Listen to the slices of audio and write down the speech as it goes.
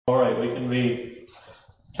All right, we can be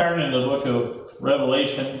turning to the book of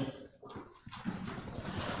Revelation.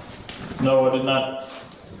 No, I did not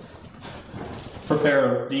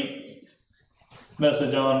prepare a deep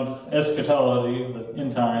message on eschatology, the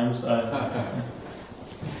end times. I'd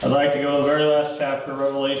like to go to the very last chapter,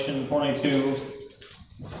 Revelation 22.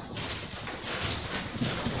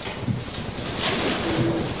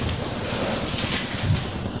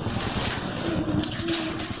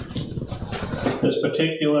 This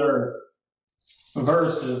particular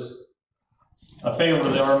verse is a favor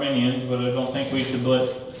of the Arminians, but I don't think we should let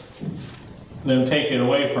them take it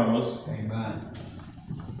away from us. Amen.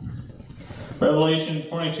 Revelation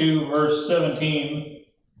 22, verse 17.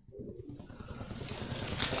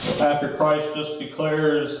 After Christ just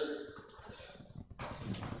declares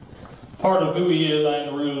part of who he is, I am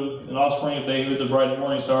the root and offspring of David, the bright and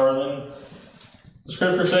morning star, then the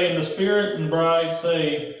scriptures say, "And the Spirit and bride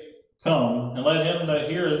say, Come, and let him that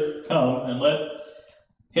heareth come, and let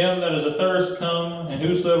him that is athirst come, and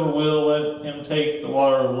whosoever will, let him take the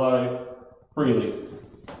water of life freely."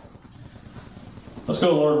 Let's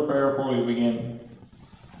go, Lord, in prayer before we begin.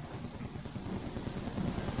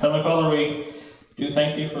 Heavenly Father, we do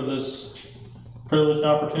thank Thee for this privilege and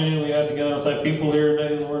opportunity we have together with Thy people here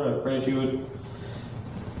today, Lord. I pray that You would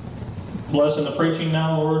bless in the preaching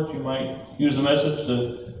now, Lord. You might use the message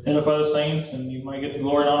to edify the saints, and You might get the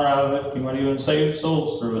glory and honor out of it. You might even save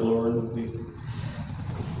souls through it, Lord. We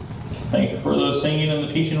thank You for the singing and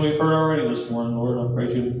the teaching we've heard already this morning, Lord. I pray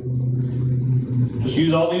that You just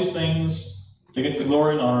use all these things to get the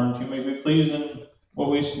glory and honor, and You may be pleased in what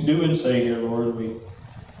we do and say here, Lord. We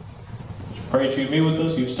pray that You meet with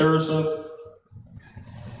us, You stir us up,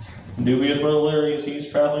 and do be with Brother Larry as he's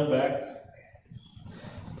traveling back.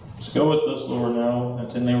 Just go with us, Lord, now.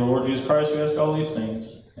 It's in the name of the Lord Jesus Christ we ask all these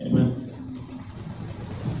things. Amen.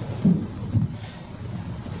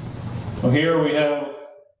 Well, here we have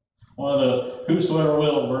one of the whosoever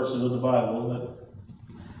will verses of the Bible.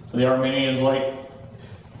 So the Arminians like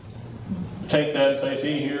to take that and say,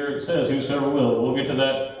 see, here it says whosoever will. We'll get to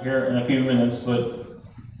that here in a few minutes, but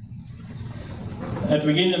at the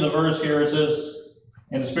beginning of the verse here it says,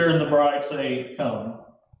 "And the Spirit and the bride say, Come."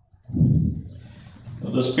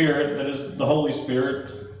 The Spirit, that is the Holy Spirit,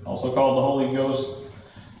 also called the Holy Ghost.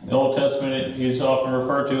 In the Old Testament, He is often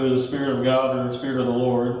referred to as the Spirit of God or the Spirit of the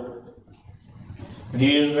Lord. But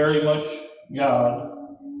He is very much God.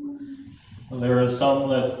 There is some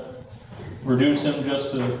that reduce Him just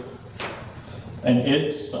to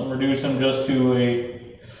some reduce Him just to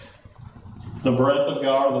the breath of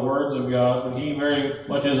God or the words of God, but He very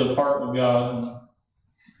much is a part of God.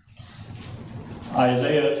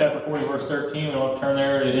 Isaiah chapter 40, verse 13, we don't turn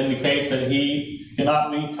there, it indicates that He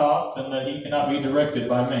cannot be taught and that He cannot be directed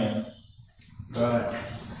by man. Right.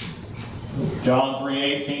 John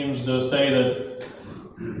 3:8 seems to say that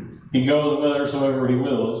He goes whithersoever He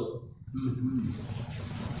wills. Mm-hmm.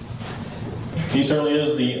 He certainly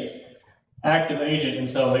is the active agent in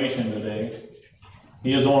salvation today.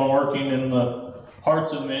 He is the one working in the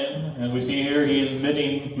hearts of men, and we see here He is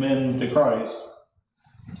bidding men to Christ.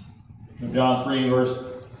 John 3,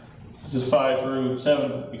 verses 5 through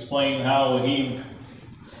 7 explain how He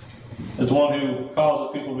is the one who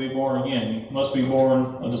causes people to be born again. You must be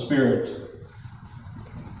born of the Spirit.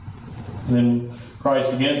 And then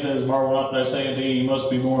Christ again says, "Marvel not that I say unto you, you must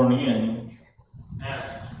be born again."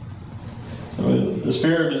 So the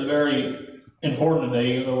Spirit is very important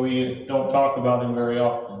today, even though we don't talk about Him very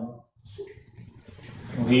often.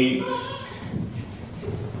 He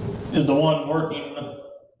is the one working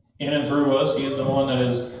in and through us. He is the one that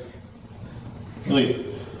has really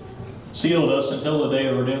sealed us until the day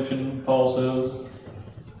of redemption, Paul says.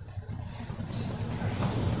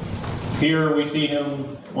 Here we see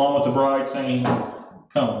Him along with the bride saying,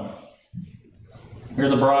 Come. Here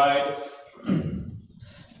the bride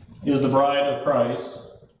is the bride of Christ,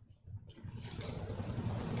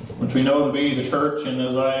 which we know to be the church, and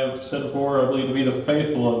as I have said before, I believe to be the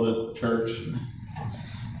faithful of the church.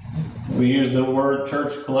 We use the word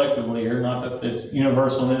church collectively here, not that it's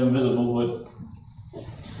universal and invisible, but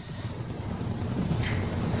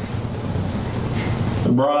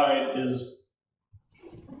the bride is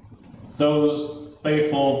those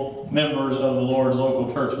faithful members of the Lord's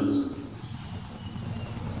local churches.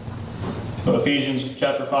 So Ephesians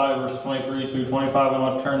chapter 5, verses 23 through 25, I don't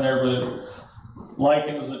want to turn there, but it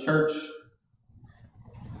likens the church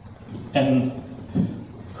and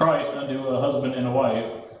Christ unto a husband and a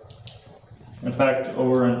wife. In fact,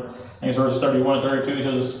 over in, I think it's verses 31 and 32, he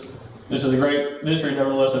says, "This is a great mystery,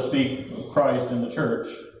 nevertheless I speak of Christ in the church."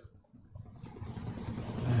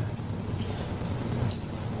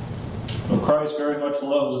 Christ very much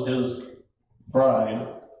loves his bride.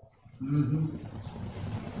 Mm-hmm.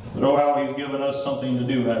 But oh, how he's given us something to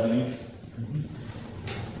do, hasn't he?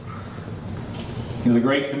 The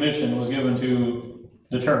Great Commission was given to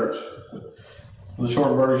the church. The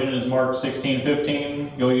short version is Mark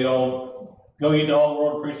 16:15. Go ye to all the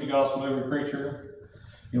world and preach the gospel to every creature.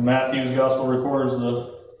 Matthew's gospel records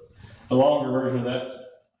the longer version of that.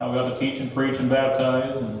 How we ought to teach and preach and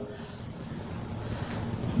baptize and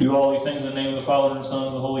do all these things in the name of the Father and the Son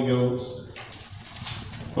and the Holy Ghost.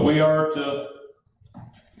 But we are to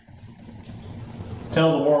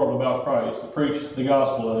tell the world about Christ, to preach the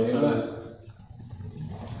gospel, as it says.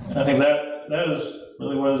 And I think that is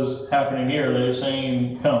really what is happening here. They're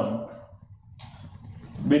saying, come.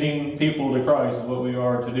 Bidding people to Christ is what we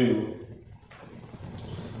are to do.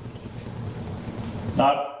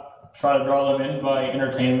 Not try to draw them in by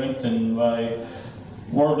entertainment and by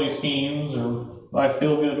worldly schemes or by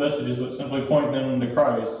feel-good messages, but simply point them to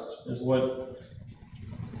Christ is what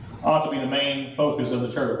ought to be the main focus of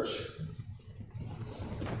the church.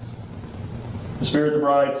 The Spirit and the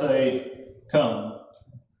bride say, come.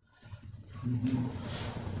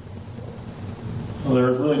 Well,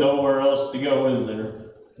 there's really nowhere else to go, is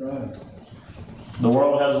there? Right. The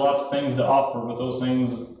world has lots of things to offer, but those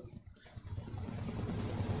things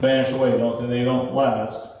vanish away, don't they? They don't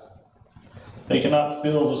last. They cannot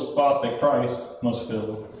fill the spot that Christ must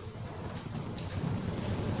fill.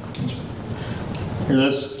 Hear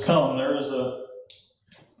this, come. There is a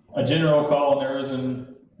general call and there is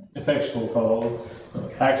an effectual call.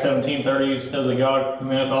 Acts 17:30 says that God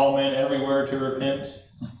commendeth all men everywhere to repent.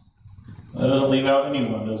 That doesn't leave out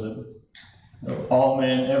anyone, does it? All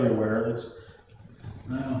men everywhere. It's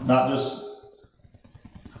not just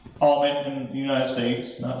all men in the United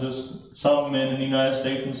States, not just some men in the United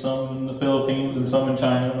States and some in the Philippines and some in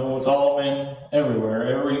China. No, it's all men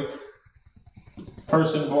everywhere. Every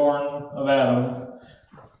person born of Adam.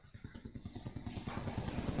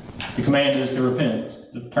 The command is to repent,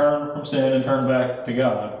 to turn from sin and turn back to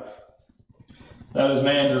God. That is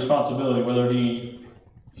man's responsibility, whether he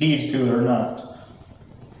heeds to it or not.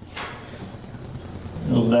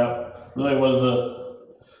 That really was the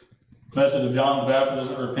message of John the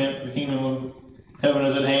Baptist: repent, the kingdom of heaven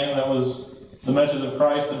is at hand. That was the message of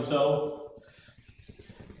Christ himself.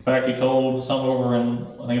 In fact, he told some over in,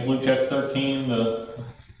 I think it's Luke chapter 13,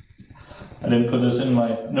 I didn't put this in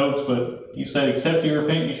my notes, but he said, except you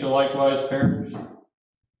repent, you shall likewise perish.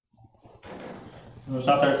 It's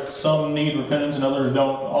not that some need repentance and others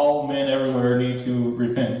don't. All men everywhere need to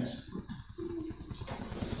repent.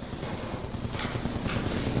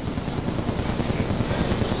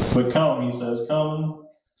 But come, he says, come.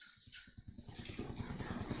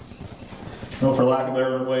 For lack of a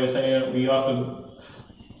better way of saying it, we ought to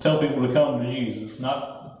tell people to come to Jesus.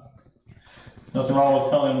 Nothing wrong with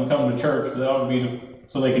telling them to come to church, but that ought to be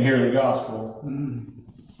so they can hear the gospel.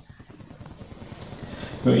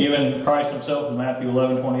 But even Christ himself in Matthew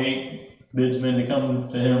 11:28 bids men to come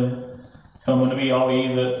to him. Come unto me, all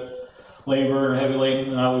ye that labor and heavy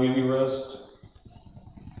laden, and I will give you rest.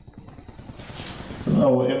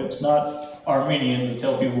 No, it's not Arminian to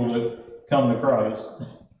tell people to come to Christ,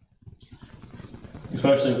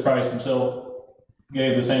 especially if Christ himself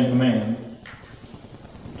gave the same command.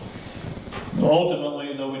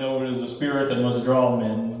 Ultimately, though, we know it is the Spirit that must draw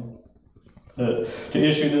men to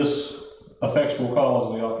issue this effectual call, as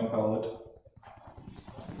we often call it.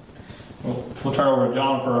 We'll turn over to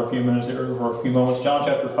John for a few minutes here, for a few moments. John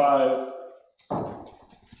chapter 5.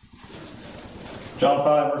 John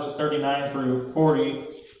 5, verses 39 through 40.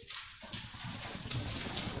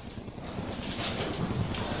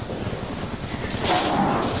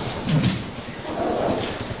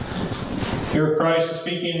 Here Christ is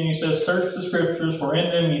speaking, and he says, search the Scriptures, for in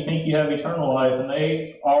them ye think ye have eternal life, and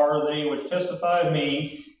they are they which testify of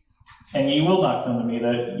me, and ye will not come to me,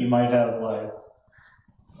 that ye might have life.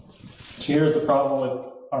 So here's the problem with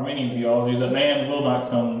Arminian theology, is that man will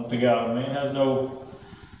not come to God. Man has no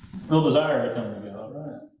real desire to come to God.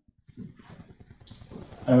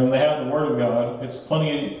 I mean, they have the Word of God. It's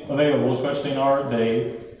plenty available, especially in our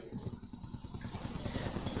day.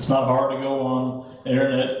 It's not hard to go on the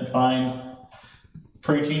internet and find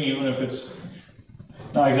preaching, even if it's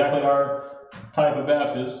not exactly our type of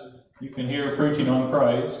Baptist. You can hear preaching on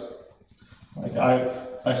Christ. Like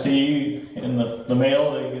I see in the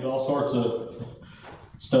mail, they get all sorts of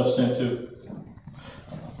stuff sent to,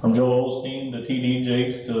 from Joel Osteen to T.D.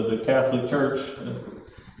 Jakes to the Catholic Church.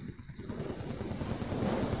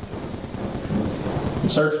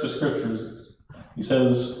 Search the Scriptures. He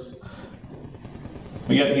says,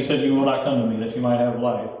 you will not come to me, that you might have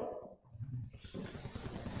life.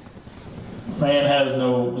 man has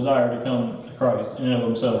no desire to come to Christ in and of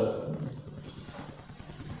himself.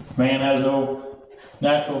 Man has no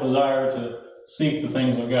natural desire to seek the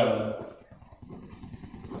things of God.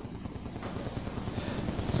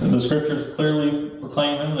 So the scriptures clearly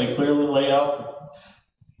proclaim him. They clearly lay out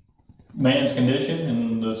man's condition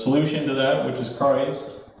and the solution to that, which is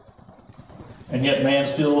Christ. And yet man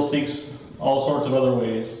still seeks all sorts of other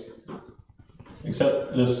ways,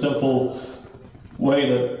 except the simple way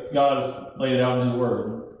that God has laid it out in His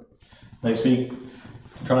Word. They seek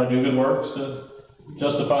to try to do good works to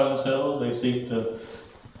justify themselves. They seek to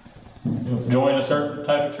join a certain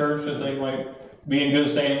type of church that they might be in good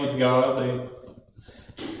standing with God. They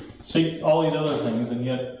seek all these other things, and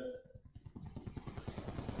yet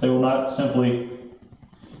they will not simply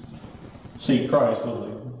seek Christ, will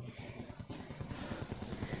they?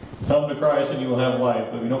 Come to Christ and you will have life,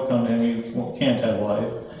 but if you don't come to Him, you can't have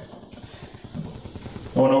life.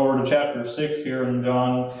 Going over to chapter 6 here in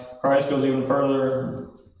John, Christ goes even further.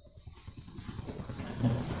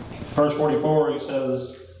 Verse 44, He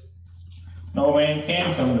says, "No man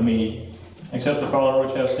can come to me, except the Father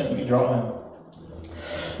which hath sent me draw him.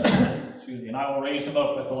 Excuse me, and I will raise him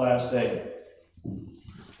up at the last day."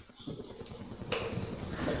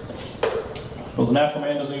 Well, the natural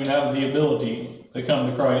man doesn't even have the ability to come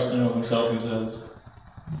to Christ and of himself, he says.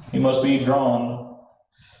 He must be drawn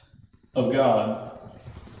of God.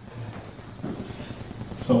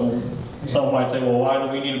 So some might say, well, why do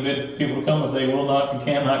we need to bid people to come if they will not and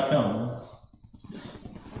cannot come?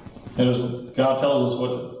 It is, God tells us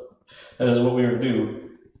that is what we are to do.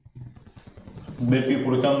 Bid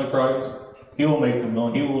people to come to Christ. He will make them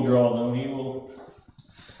known. He will draw them. He will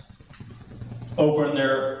open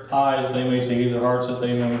their eyes they may see, their hearts that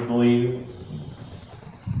they may believe.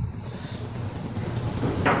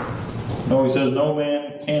 No, He says, "No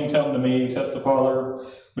man can come to me except the Father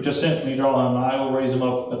which has sent me draw him, and I will raise him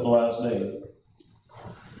up at the last day."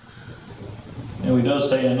 And He does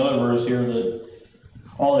say in another verse here that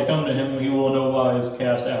all that come to Him He will in no wise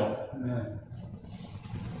cast out. Amen.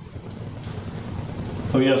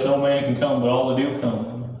 So yes, no man can come, but all that do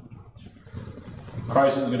come,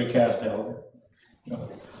 Christ is going to cast out.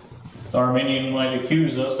 The Arminian might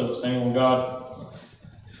accuse us of saying, well, God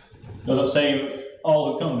doesn't save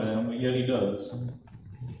all who come to Him, but yet He does.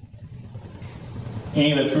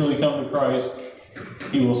 Any that truly come to Christ,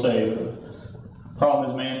 He will save. The problem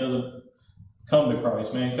is man doesn't come to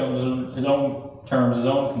Christ. Man comes in his own terms, his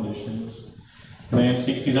own conditions. Man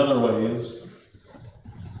seeks these other ways.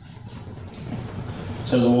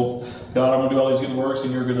 Says, well, God, I'm going to do all these good works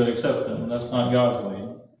and you're going to accept them. That's not God's way.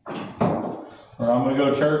 Or I'm going to go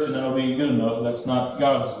to church and that'll be good enough. That's not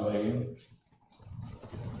God's way.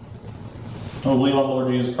 No, believe on the Lord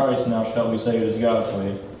Jesus Christ and thou shalt be saved is God's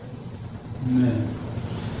way. Amen.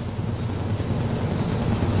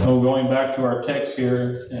 Oh, going back to our text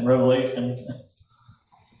here in Revelation,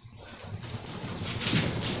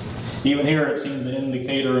 even here it seems to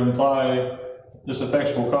indicate or imply this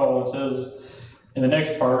effectual call. It says in the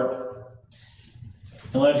next part,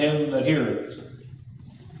 "And let him that heareth."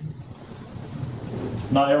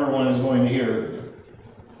 Not everyone is going to hear.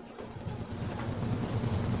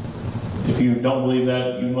 If you don't believe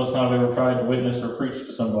that, you must not have ever tried to witness or preach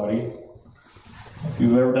to somebody. If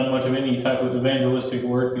you've ever done much of any type of evangelistic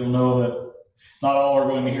work, you'll know that not all are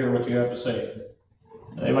going to hear what you have to say.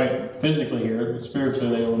 They might physically hear it, but spiritually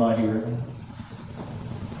they will not hear it.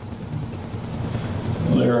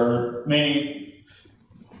 There are many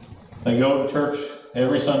that go to church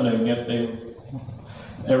every Sunday, and yet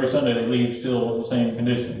every Sunday they leave still with the same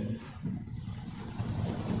condition.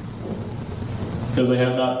 Because they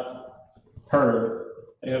have not heard.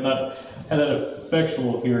 They have not had that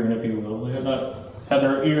effectual hearing, if you will. They have not had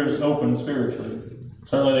their ears open spiritually.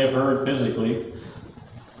 Certainly they've heard physically.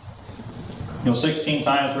 16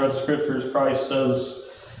 times throughout the Scriptures, Christ says,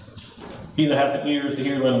 "He that hath ears to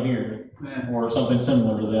hear, let him hear." Amen. Or something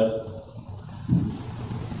similar to that.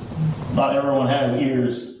 Not everyone has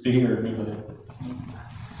ears to hear, anybody.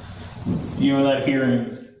 Even that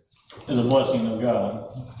hearing is a blessing of God.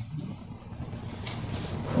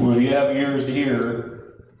 Well, if you have ears to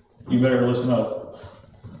hear, you better listen up.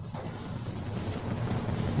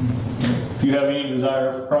 If you have any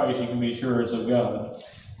desire for Christ, you can be sure it's of God.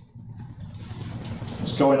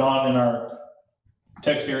 What's going on in our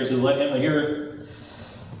text here, it says, "Let him that heareth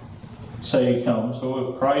say, come." So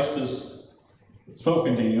if Christ has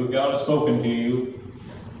spoken to you, God has spoken to you,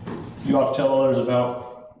 you ought to tell others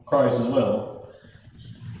about Christ as well.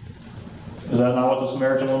 Is that not what the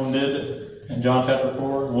Samaritan woman did in John chapter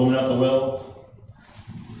 4? The woman at the well?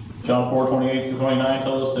 John 4:28 through 29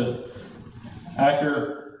 tells us that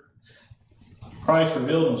after Christ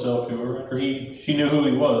revealed himself to her after she knew who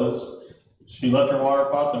he was. She left her water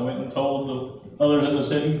pots and went and told the others in the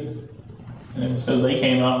city. And it says they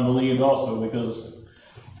came out and believed also because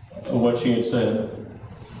of what she had said.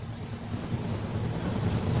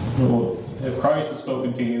 If Christ has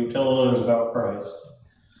spoken to you, tell others about Christ.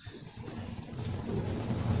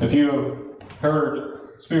 If you have heard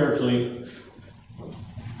spiritually,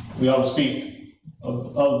 we ought to speak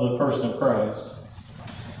of the person of Christ.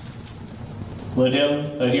 Let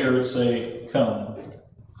him that hears say, come.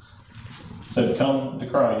 Said, come to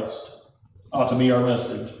Christ ought to be our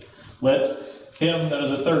message. Let him that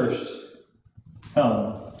is athirst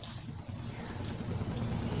come.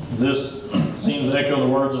 This seems to echo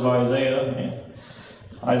the words of Isaiah.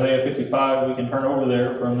 Isaiah 55, we can turn over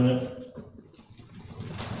there for a minute.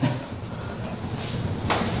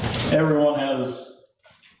 Everyone has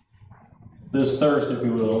this thirst, if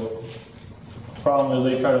you will. The problem is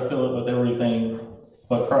they try to fill it with everything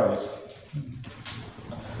but Christ.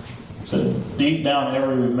 So deep down,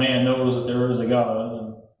 every man knows that there is a God,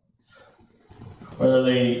 and whether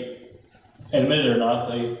they admit it or not,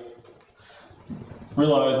 they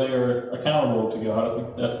realize they are accountable to God. I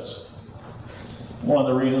think that's one of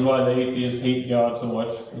the reasons why the atheists hate God so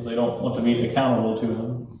much, because they don't want to be accountable to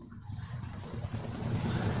Him.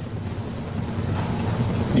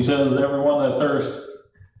 He says, everyone that thirsts,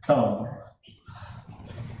 come.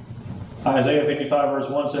 Isaiah 55 verse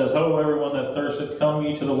 1 says, Ho, everyone that thirsteth, come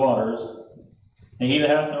ye to the waters. And he that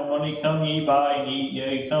hath no money, come ye buy and eat.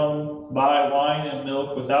 Yea, come buy wine and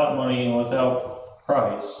milk without money and without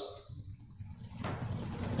price.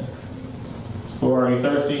 So are you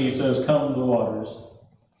thirsty? He says, come to the waters.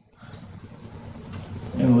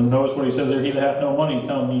 And notice what he says there, he that hath no money,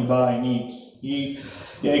 come ye buy and eat.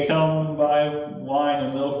 Yea, come buy wine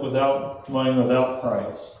and milk without money and without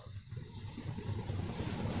price.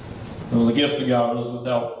 Well, the gift of God is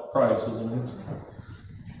without price, isn't it?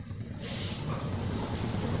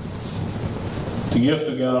 The gift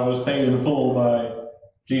of God was paid in full by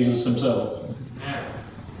Jesus himself.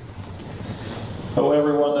 Oh,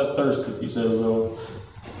 everyone that thirsteth, he says, though,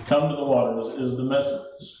 come to the waters, is the message.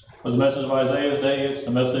 It was the message of Isaiah's day. It's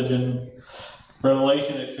the message in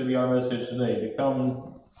Revelation. It should be our message today, to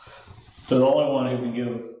come to the only one who can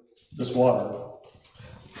give this water.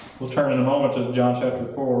 We'll turn in a moment to John chapter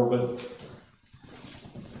 4, but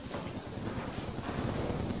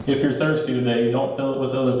if you're thirsty today, don't fill it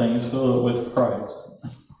with other things, fill it with Christ.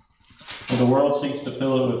 If the world seeks to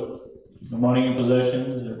fill it with money and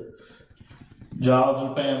possessions, or jobs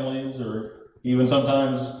and families, or even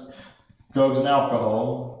sometimes drugs and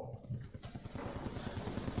alcohol,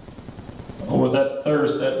 or with that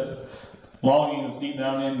thirst, that longing that's deep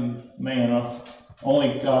down in man,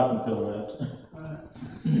 only God can fill that.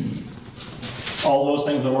 All those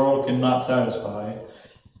things the world cannot satisfy. I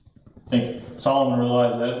think Solomon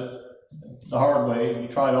realized that the hard way. He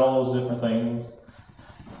tried all those different things,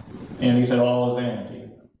 and he said all is vanity.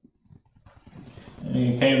 And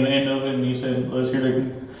he came to the end of it, and he said, let's hear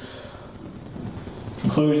the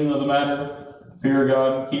conclusion of the matter. Fear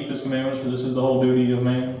God and keep his commandments, for this is the whole duty of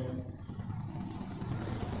man.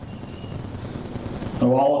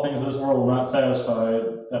 Though all the things of this world will not satisfy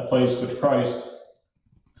that place which Christ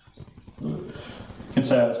can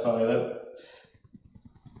satisfy, that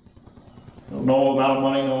no amount of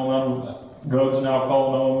money, no amount of drugs and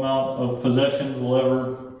alcohol, no amount of possessions will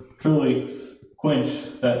ever truly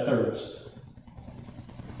quench that thirst.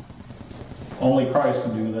 Only Christ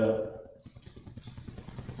can do that.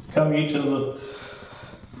 Come ye to the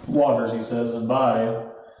waters, he says, and buy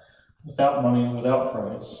without money and without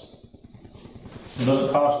price. It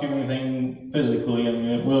doesn't cost you anything physically. I mean,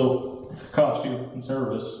 it will cost you in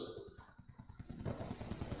service.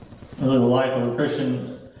 Really, the life of a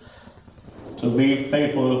Christian, to be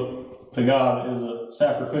faithful to God, is a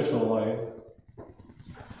sacrificial life.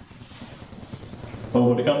 But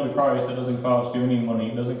when it comes to Christ, it doesn't cost you any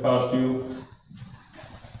money. It doesn't cost you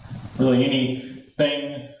really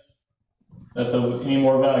anything that's of any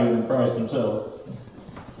more value than Christ himself.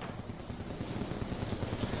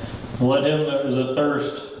 Let him that is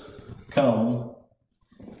athirst come,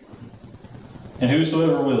 and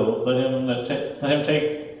whosoever will, let him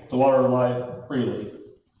take the water of life freely.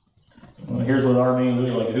 Well, here's what our means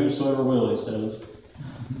is like: whosoever will, he says.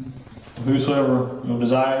 Whosoever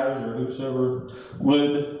desires, or whosoever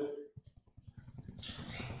would.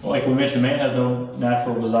 Like we mentioned, man has no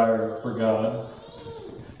natural desire for God.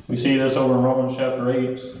 We see this over in Romans chapter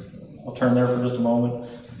 8. I'll turn there for just a moment.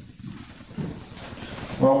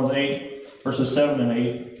 Romans 8, verses 7 and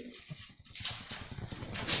 8.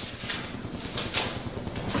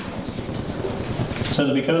 It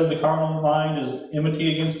says, because the carnal mind is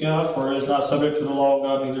enmity against God, for it is not subject to the law of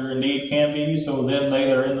God, neither indeed can be, so then they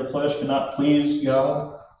that are in the flesh cannot please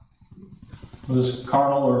God. This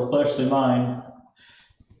carnal or fleshly mind,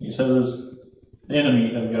 he says, is the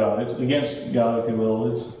enemy of God. It's against God, if you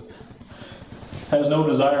will. It has no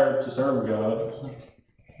desire to serve God.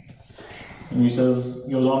 And he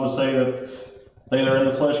goes on to say that they that are in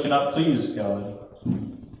the flesh cannot please God.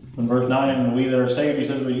 In verse 9, we that are saved, he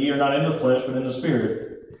says, but ye are not in the flesh, but in the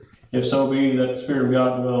Spirit. If so be that the Spirit of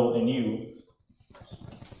God dwell in you.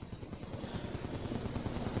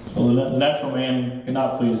 So the natural man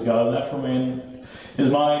cannot please God. The natural man,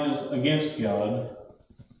 his mind is against God.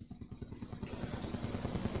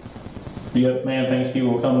 Yet man thinks he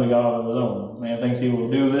will come to God on his own. Man thinks he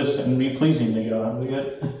will do this and be pleasing to God.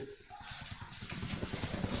 Yet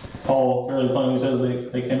Paul fairly plainly says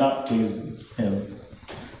they cannot please him.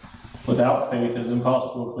 Without faith, it is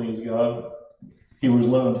impossible to please God. Hebrews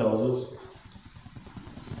 11 tells us.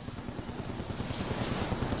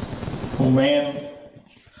 Well, man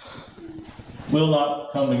will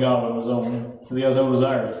not come to God on his own, for he has no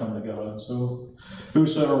desire to come to God. So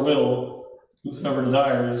whosoever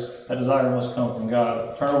desires, that desire must come from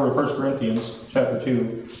God. Turn over to 1 Corinthians chapter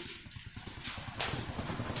 2.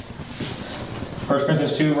 1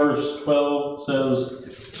 Corinthians 2 verse 12 says,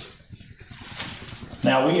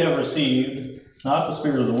 now we have received not the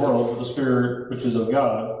spirit of the world, but the Spirit which is of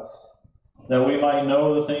God, that we might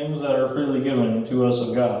know the things that are freely given to us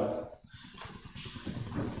of God.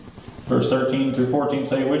 Verse 13 through 14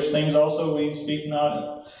 say, which things also we speak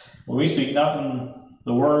not in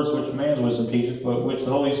the words which man's wisdom teacheth, but which the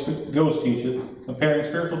Holy Ghost teacheth, comparing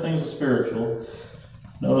spiritual things with spiritual.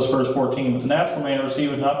 Notice verse 14, but the natural man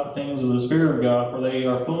receiveth not the things of the Spirit of God, for they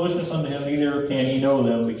are foolishness unto him, neither can he know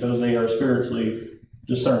them, because they are spiritually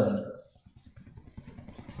discerned.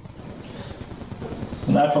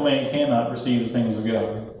 The natural man cannot receive the things of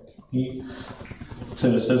God. It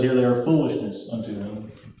says here they are foolishness unto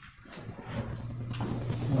him.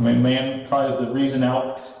 I mean, man tries to reason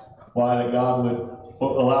out why that God would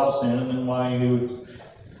allow sin and why he would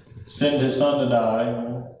send his son to die,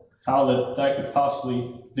 how that could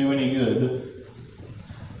possibly do any good.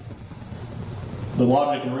 The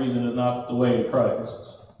logic and reason is not the way to Christ.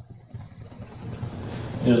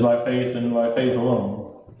 It is by faith and by faith alone.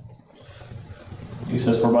 He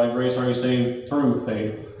says, for by grace are you saved through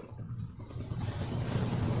faith.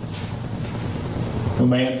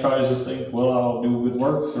 When man tries to think, well, I'll do good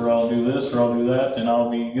works, or I'll do this, or I'll do that, and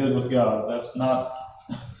I'll be good with God. That's not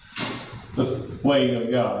the way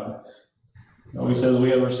of God. No, he says,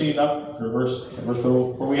 we have received not, verse 12,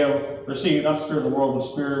 for we have received not the Spirit of the world, but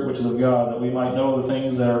the Spirit which is of God, that we might know the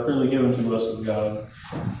things that are freely given to us of God.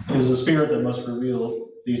 It is the Spirit that must reveal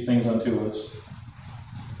these things unto us.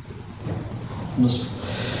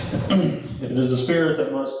 It is the Spirit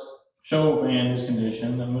that must show man his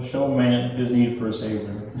condition, that must show man his need for a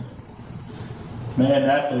Savior. Man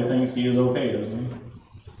naturally thinks he is okay, doesn't he?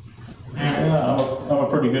 Yeah, I'm a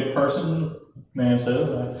pretty good person, man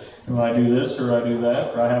says. I do this or I do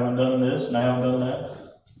that, or I haven't done this and I haven't done that.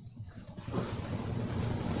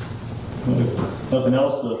 If nothing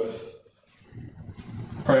else, the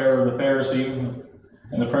prayer of the Pharisee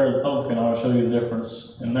and the prayer of the publican, I'll show you the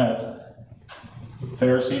difference in that. The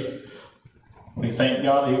Pharisee, when he thanked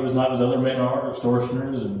God that he was not as other men are,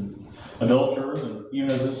 extortioners and adulterers, and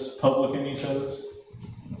even as this publican, he says.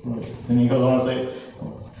 And he goes on to say,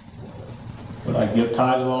 but I give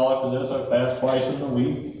tithes of all I possess, I fast twice in the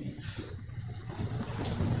week.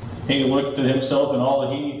 He looked at himself and all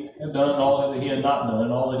that he had done, and all that he had not done,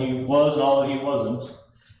 and all that he was and all that he wasn't,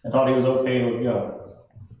 and thought he was okay with God.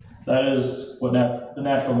 That is what the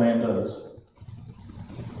natural man does.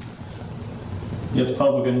 Yet the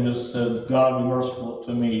publican just said, God be merciful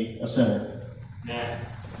to me, a sinner. Yeah.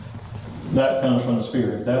 That comes from the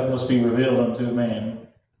Spirit. That must be revealed unto man.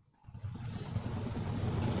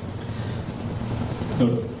 I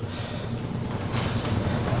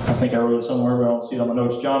think I wrote it somewhere, but I don't see it on my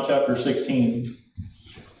notes. John chapter 16.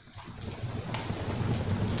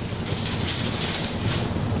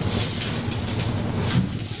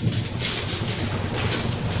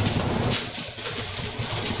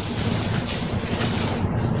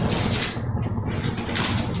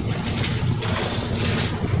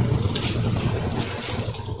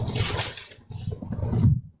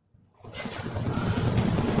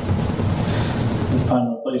 Find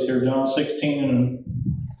my place here, John 16.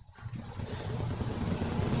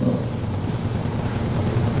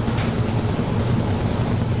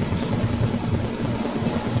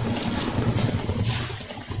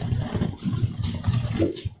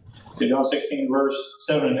 Okay, John 16, verse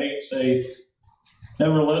 7 and 8 say,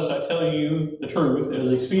 Nevertheless, I tell you the truth, it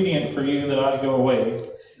is expedient for you that I go away.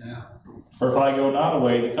 Yeah. For if I go not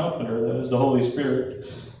away, the Comforter, that is the Holy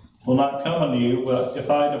Spirit, will not come unto you, but if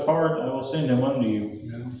I depart, I will send him unto you.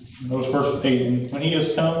 Yeah. Notice verse 8. And when he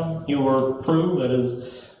is come, he will reprove, that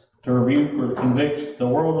is, to rebuke or convict the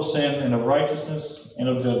world of sin and of righteousness and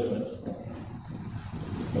of judgment.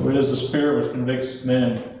 So it is the Spirit which convicts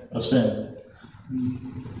men of sin.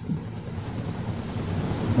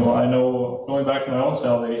 Well, I know, going back to my own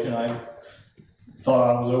salvation, I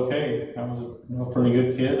thought I was okay. I was a pretty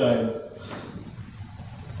good kid. I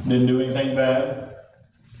didn't do anything bad.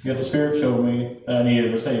 Yet the Spirit showed me that I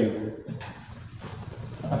needed a Savior.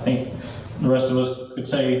 I think the rest of us could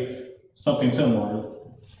say something similar.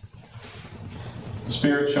 The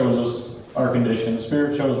Spirit shows us our condition. The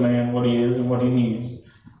Spirit shows man what he is and what he needs.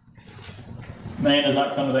 Man does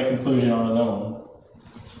not come to that conclusion on his own.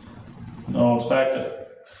 No, in fact,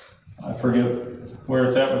 I forget where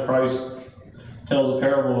it's at, but Christ tells a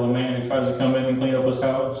parable of a man who tries to come in and clean up his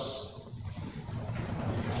house.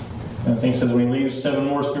 And I think it says when he leaves, 7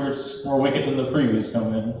 more spirits more wicked than the previous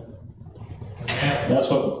come in. That's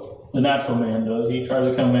what the natural man does. He tries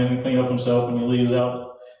to come in and clean up himself, and he leaves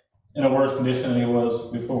out in a worse condition than he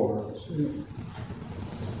was before.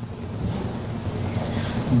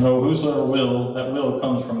 No, whosoever will, that will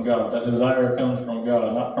comes from God. That desire comes from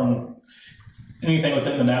God, not from anything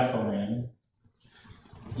within the natural man.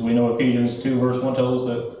 As we know, Ephesians 2 verse 1 tells us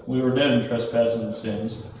that we were dead in trespasses and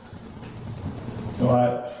sins. So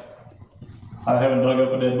I haven't dug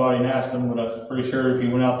up a dead body and asked them, but I'm pretty sure if you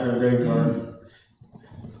went out there to the graveyard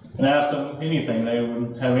and asked them anything, they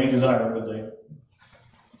wouldn't have any desire, would they?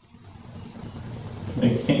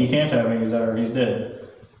 You can't have any desire. He's dead.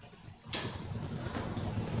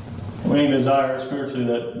 Any desire spiritually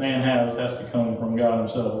that man has to come from God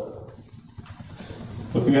himself.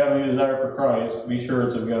 If you have any desire for Christ, be sure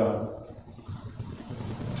it's of God.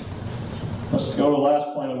 Let's go to the last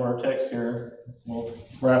point of our text here. We'll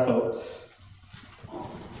wrap up.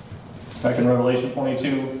 Back in Revelation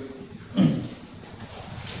 22.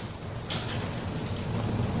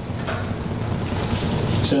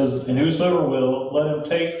 It says, and whosoever will, let him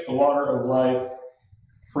take the water of life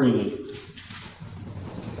freely.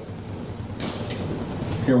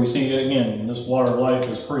 Here we see again, this water of life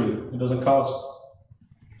is free. It doesn't cost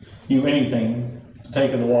you anything to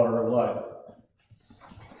take of the water of life.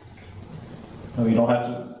 No, you don't have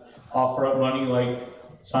to offer up money like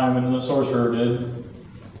Simon the sorcerer did. In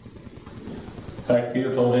fact,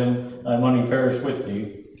 Peter told him, thy money perish with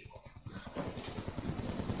thee.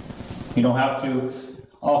 You don't have to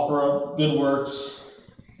offer up good works.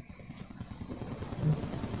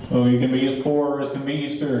 So you can be as poor as can be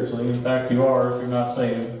spiritually. In fact, you are if you're not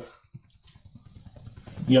saved.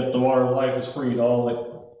 Yet the water of life is free to all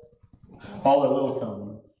that will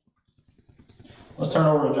come. Let's turn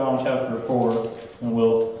over to John chapter 4, and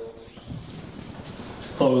we'll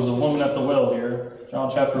close. The woman at the well here.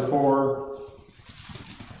 John chapter 4.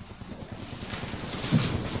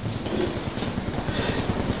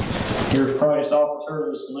 Here Christ offers her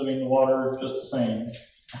this living water just the same.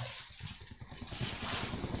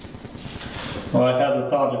 Well, I had the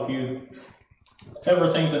thought, if you ever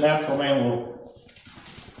think the natural man will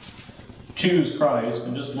choose Christ,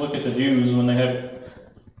 and just look at the Jews when they had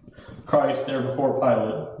Christ there before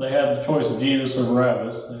Pilate. They had the choice of Jesus or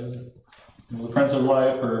Barabbas, the Prince of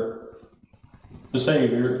Life or the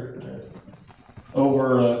Savior,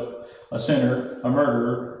 over a sinner, a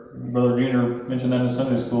murderer. Brother Junior mentioned that in the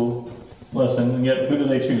Sunday school lesson, and yet who did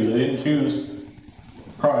they choose? They didn't choose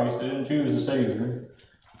Christ, they didn't choose the Savior.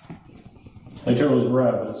 They chose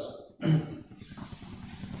Barabbas.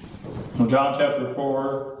 Well, John chapter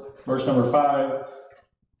 4, verse number 5.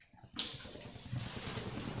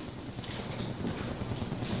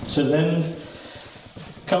 It says, then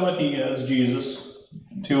cometh he, as Jesus,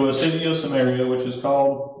 to a city of Samaria, which is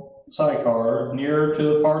called Sychar, near to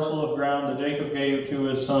the parcel of ground that Jacob gave to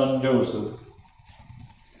his son Joseph.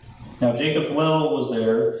 Now Jacob's well was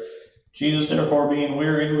there. Jesus, therefore, being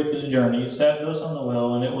wearied with his journey, sat thus on the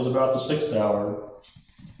well, and it was about the 6th hour.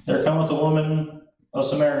 There cometh a woman of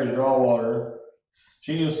Samaria to draw water.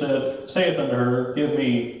 Jesus saith unto her, give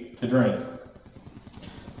me to drink.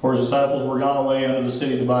 For his disciples were gone away unto the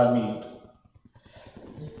city to buy meat.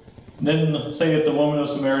 Then saith the woman of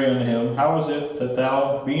Samaria unto him, how is it that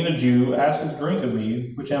thou, being a Jew, askest drink of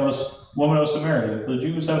me, which am a woman of Samaria? For the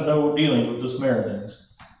Jews have no dealings with the Samaritans.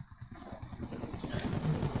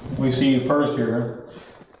 We see first here,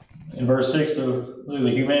 in verse 6,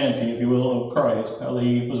 the humanity, if you will, of Christ, how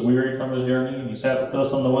he was wearied from his journey, and he sat with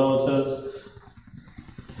us on the well, it says.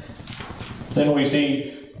 Then we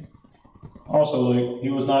see Also, he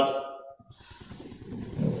was not,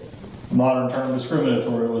 modern term,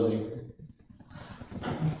 discriminatory, was he?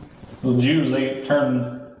 The Jews, they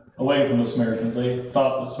turned away from the Samaritans. They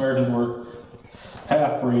thought the Samaritans were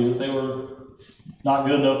half-breeds, that they were not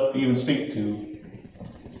good enough to even speak to.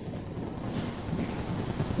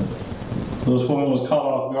 This woman was caught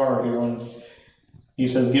off guard here when he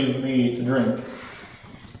says, "Give me to drink."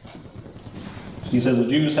 He says, "The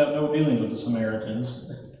Jews have no dealings with the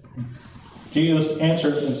Samaritans." Jesus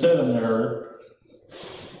answered and said unto her,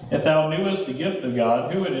 "If thou knewest the gift of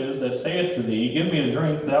God, who it is that saith to thee, Give me to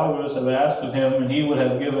drink, thou wouldst have asked of him, and he would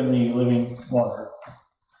have given thee living water."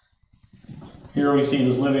 Here we see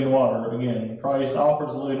this living water again. Christ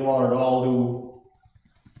offers living water to all who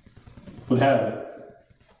would have it.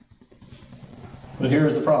 But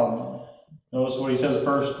here's the problem. Notice what he says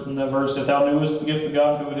first in that verse, "If thou knewest the gift of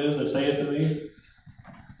God, who it is that saith to thee."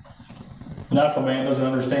 The natural man doesn't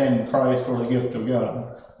understand Christ or the gift of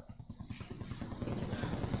God.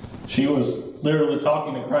 She was literally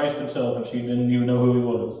talking to Christ himself, and she didn't even know who he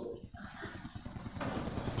was.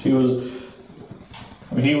 He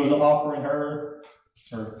was offering her,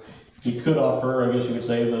 or he could offer her, I guess you could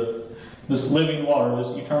say, this living water,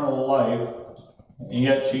 this eternal life, and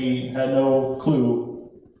yet she had no clue.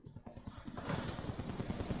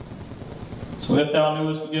 So if thou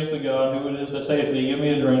knewest the gift of God, who it is that saith to thee, Give me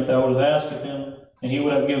a drink, thou wouldst have asked of him, and he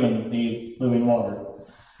would have given thee living water.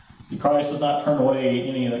 Christ does not turn away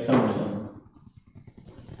any that come to him.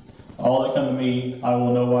 All that come to me, I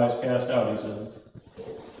will no wise cast out, he says.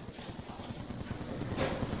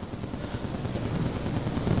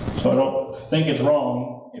 So I don't think it's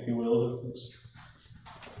wrong, if you will,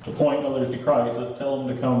 to point others to Christ, to tell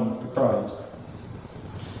them to come to Christ.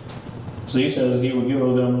 So he says he will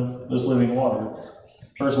give them this living water.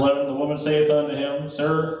 Verse 11, the woman saith unto him,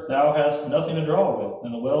 Sir, thou hast nothing to draw with,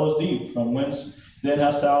 and the well is deep. From whence then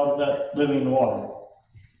hast thou that living water?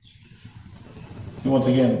 And once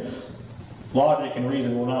again, logic and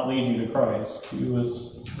reason will not lead you to Christ. She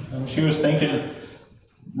was thinking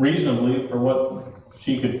reasonably for what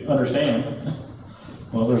she could understand.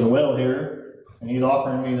 Well, there's a well here, and he's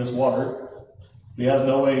offering me this water. He has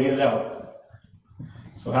no way to get it out.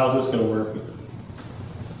 So how's this going to work?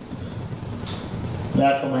 The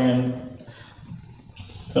natural man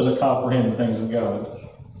doesn't comprehend the things of God.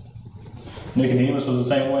 Nicodemus was the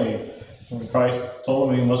same way. When Christ told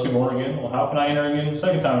him he must be born again, well, how can I enter again the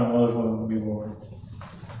second time in mother's womb to be born?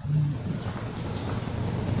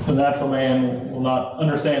 The natural man will not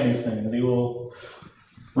understand these things. He will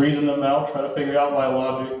reason them out, try to figure it out by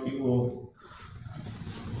logic. He will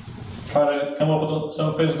try to come up with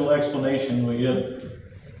some physical explanation, but yet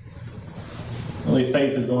really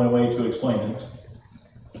faith is the only way to explain it.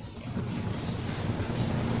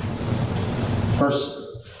 Verse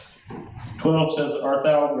 12 says, Art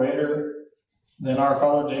thou greater than our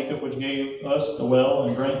father Jacob, which gave us the well,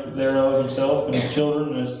 and drank thereof himself, and his children,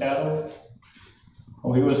 and his cattle?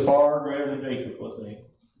 Oh, he was far greater than Jacob, wasn't he?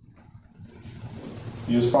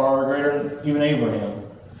 He was far greater than even Abraham.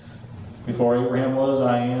 Before Abraham was,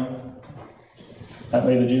 I am. That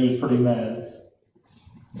made the Jews pretty mad.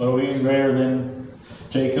 But he's greater than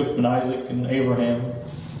Jacob and Isaac and Abraham.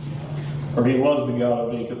 For he was the God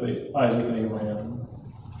of Jacob, Isaac, and Abraham.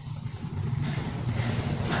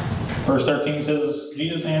 Verse 13 says,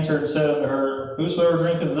 Jesus answered and said unto her, Whosoever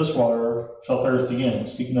drinketh this water shall thirst again.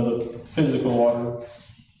 Speaking of the physical water.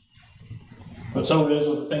 But so it is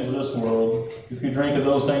with the things of this world. If you drink of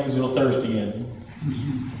those things, you'll thirst again.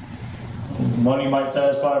 Money might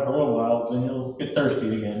satisfy for a little while, but then you'll get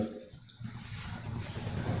thirsty again.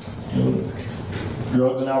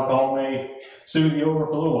 Drugs and alcohol may soothe you over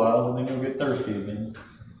for a little while, but then you'll get thirsty again.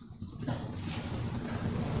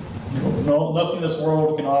 No, nothing this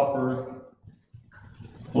world can offer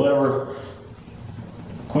will ever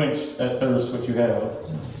quench that thirst which you have.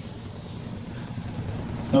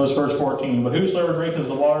 Notice verse 14, But whosoever drinketh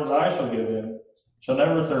the water that I shall give him shall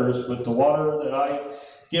never thirst, but the water that I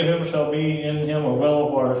give him shall be in him a well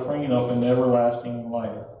of water springing up in everlasting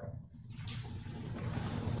life.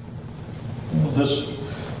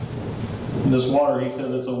 This water, he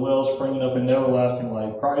says, it's a well springing up in everlasting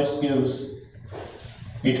life. Christ gives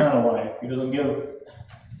eternal life. He doesn't give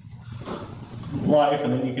life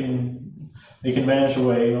and then it can vanish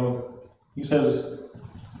away. You know, he says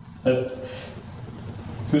that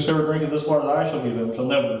whosoever drinketh this water that I shall give him shall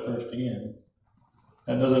never thirst again.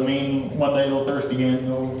 That doesn't mean one day they'll thirst again.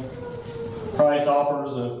 No. Christ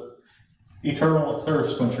offers an eternal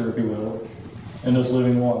thirst quencher, if you will, in this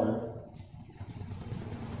living water.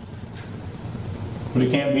 But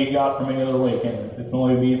it can't be got from any other way, can it? It can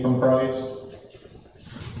only be from Christ.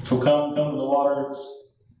 So come to the waters,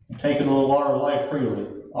 and take of the water of life freely,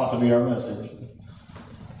 ought to be our message.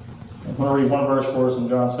 I'm going to read one verse for us in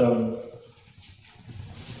John 7.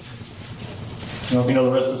 If you know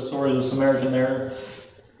the rest of the story of the Samaritan there,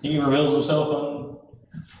 he reveals himself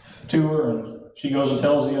to her, and she goes and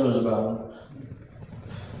tells the others about him.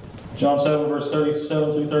 John 7, verse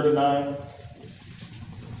 37 through 39.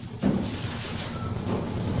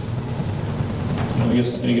 I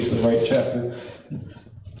guess I need to get to the right chapter.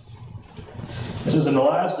 It says, in the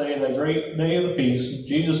last day, that great day of the feast,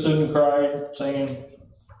 Jesus stood and cried, saying,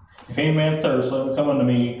 if any man thirst, let him come unto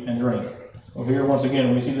me and drink. Well, here once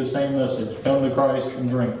again we see the same message. Come to Christ and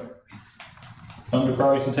drink. Come to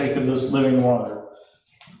Christ and take of this living water.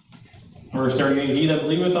 Verse 38, he that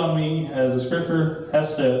believeth on me, as the scripture hath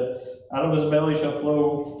said, out of his belly shall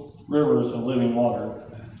flow rivers of living water.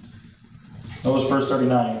 Notice verse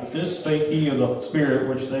 39. But this spake he of the Spirit,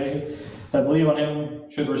 which they that believe on him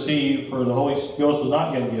should receive, for the Holy Ghost was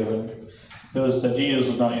not yet given, because that Jesus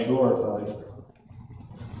was not yet glorified.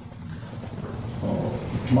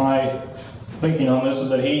 My thinking on this is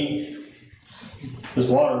that this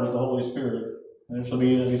water is the Holy Spirit. And it shall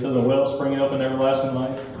be, as he says, a well springing up in everlasting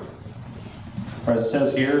life. Or as it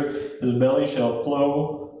says here, his belly shall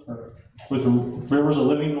flow with rivers of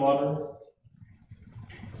living water.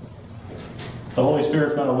 The Holy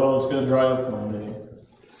Spirit's not a well that's going to dry up one day.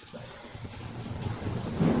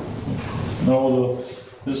 No,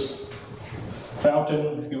 this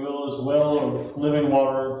fountain, if you will, this well of living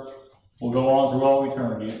water will go on through all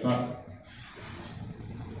eternity. It's not,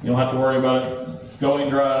 you don't have to worry about it going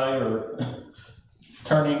dry or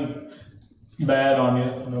turning bad on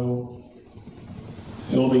you. No,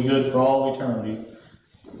 it will be good for all eternity.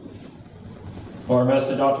 Our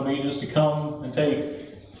message ought to be just to come and take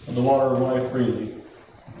the water of life freely.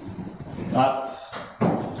 Not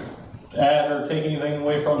add or take anything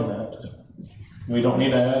away from that. We don't need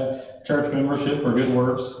to add church membership or good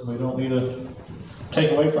works. We don't need to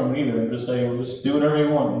take away from it either and just say, well, just do whatever you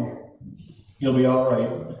want and you'll be all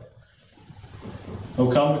right.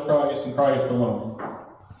 So come to Christ and Christ alone.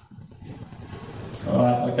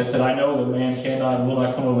 Like I said, I know that man cannot and will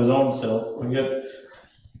not come of his own self, but yet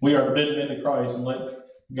we are bidden into Christ and let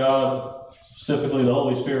God, specifically the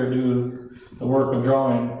Holy Spirit, do the work of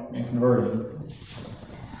drawing and converting.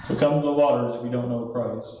 So come to the waters if you don't know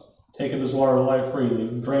Christ. Take of this water of life freely.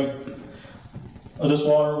 Drink of this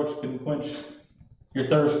water which can quench your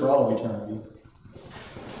thirst for all of eternity.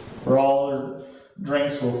 For all their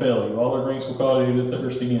drinks will fail you. All their drinks will cause you to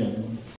thirst again.